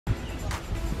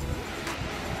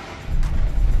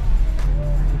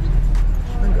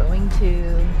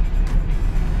to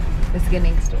the Skin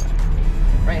Inc. store.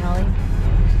 Right, Holly?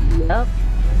 Yup.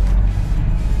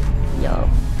 Yup.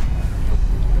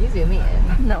 You zoom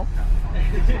in. No.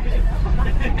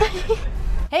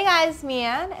 Hey guys,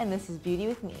 Mian, and this is Beauty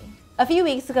with Me. A few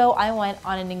weeks ago, I went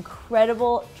on an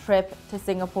incredible trip to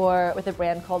Singapore with a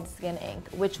brand called Skin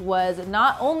Inc., which was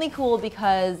not only cool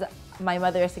because my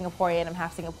mother is Singaporean, I'm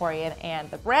half Singaporean,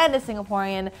 and the brand is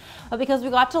Singaporean, but because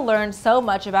we got to learn so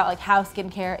much about like how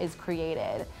skincare is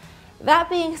created. That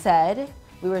being said,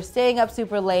 we were staying up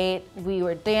super late, we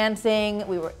were dancing,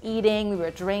 we were eating, we were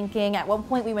drinking. At one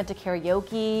point we went to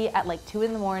karaoke at like 2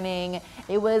 in the morning.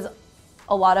 It was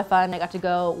a lot of fun. I got to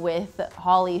go with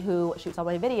Holly, who shoots all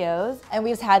my videos, and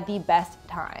we just had the best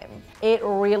time. It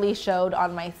really showed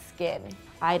on my skin.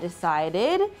 I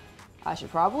decided I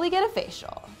should probably get a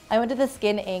facial. I went to the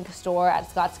Skin Inc. store at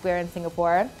Scotts Square in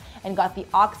Singapore and got the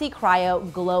Oxy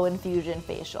Cryo Glow Infusion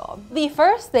Facial. The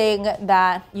first thing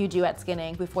that you do at Skin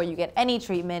Inc. before you get any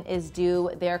treatment is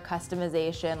do their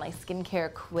customization, like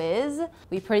skincare quiz.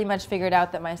 We pretty much figured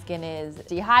out that my skin is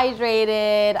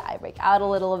dehydrated, I break out a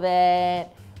little bit.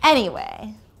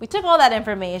 Anyway, we took all that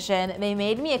information, they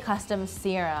made me a custom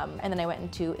serum, and then I went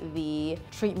into the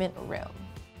treatment room.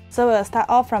 So we'll start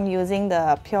off from using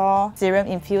the pure serum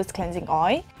infused cleansing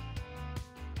oil.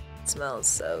 It smells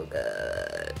so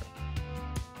good.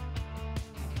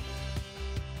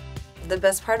 The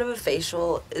best part of a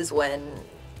facial is when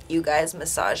you guys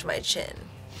massage my chin.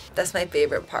 That's my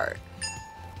favorite part.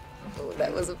 Oh,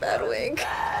 that was a bad wink.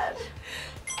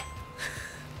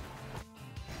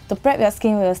 To prep your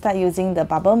skin, we'll start using the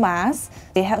bubble mask.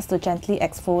 It helps to gently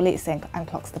exfoliate and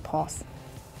unclogs the pores.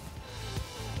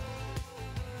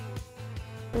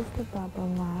 This is the bubble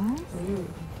mask.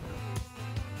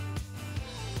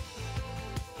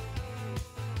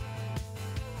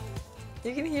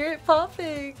 You can hear it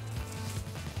popping.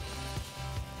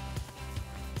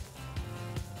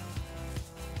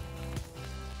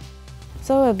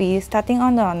 So we'll be starting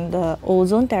on the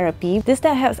ozone therapy. This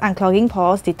step helps unclogging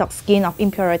pores, detox skin of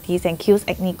impurities, and kills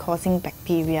acne-causing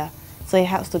bacteria. So it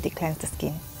helps to de-cleanse the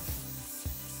skin.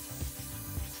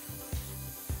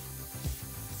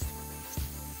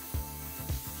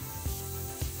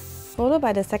 Followed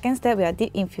by the second step, we are deep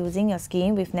infusing your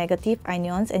skin with negative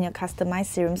ions and your customized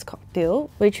serums cocktail,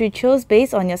 which we chose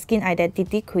based on your skin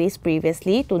identity quiz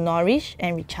previously to nourish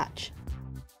and recharge.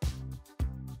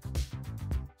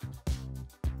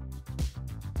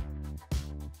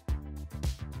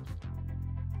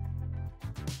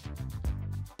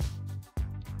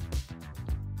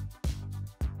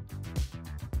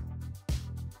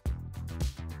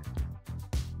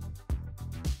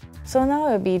 So now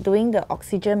we'll be doing the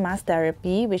oxygen mask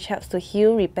therapy, which helps to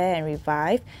heal, repair and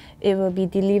revive. It will be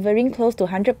delivering close to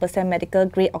 100% medical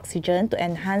grade oxygen to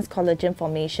enhance collagen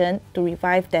formation to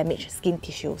revive damaged skin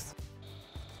tissues.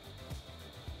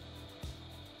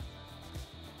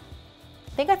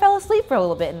 I think I fell asleep for a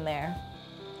little bit in there.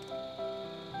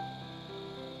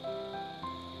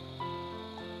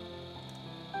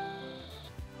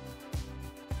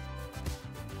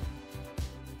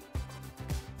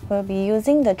 We'll be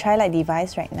using the tri-light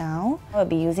device right now. We'll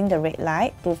be using the red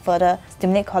light to further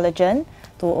stimulate collagen,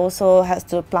 to also help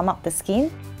to plump up the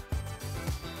skin.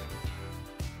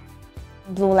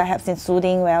 Blue light helps in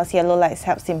soothing, whereas yellow light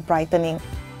helps in brightening.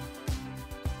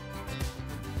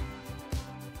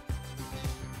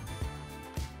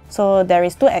 So there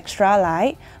is 2 extra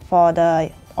light. For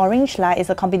the orange light, is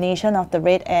a combination of the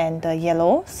red and the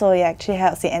yellow, so it actually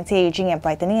helps in anti-aging and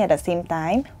brightening at the same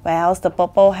time, whereas the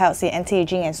purple helps in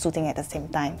anti-aging and soothing at the same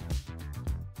time.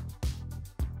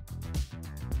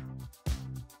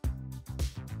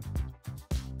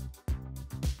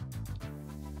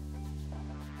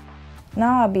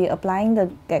 Now I'll be applying the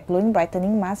Get Glowing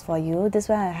Brightening Mask for you. This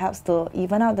one helps to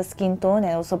even out the skin tone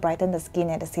and also brighten the skin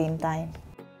at the same time.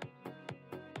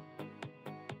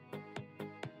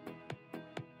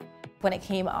 When it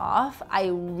came off, I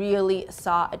really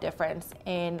saw a difference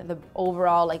in the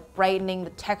overall like brightening, the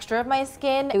texture of my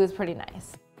skin. It was pretty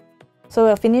nice. So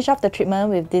we'll finish off the treatment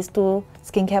with these 2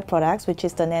 skincare products, which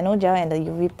is the Nano Gel and the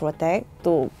UV Protect,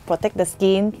 to protect the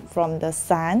skin from the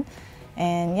sun.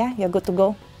 And yeah, you're good to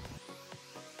go.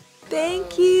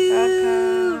 Thank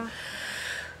you.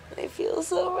 I feel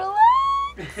so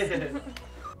relaxed.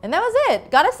 And that was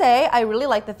it. Gotta say, I really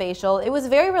liked the facial. It was a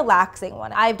very relaxing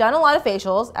one. I've done a lot of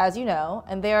facials, as you know,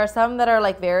 and there are some that are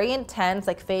like very intense,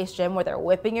 like face gym, where they're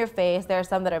whipping your face. There are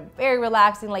some that are very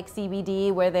relaxing, like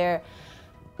CBD, where they're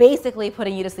basically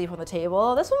putting you to sleep on the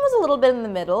table. This one was a little bit in the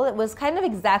middle. It was kind of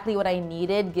exactly what I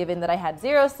needed, given that I had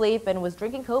 0 sleep and was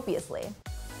drinking copiously.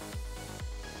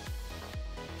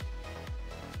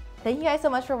 Thank you guys so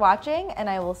much for watching, and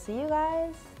I will see you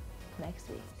guys next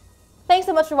week. Thanks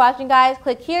so much for watching, guys.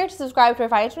 Click here to subscribe to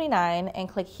Refinery29 and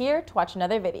click here to watch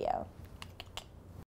another video.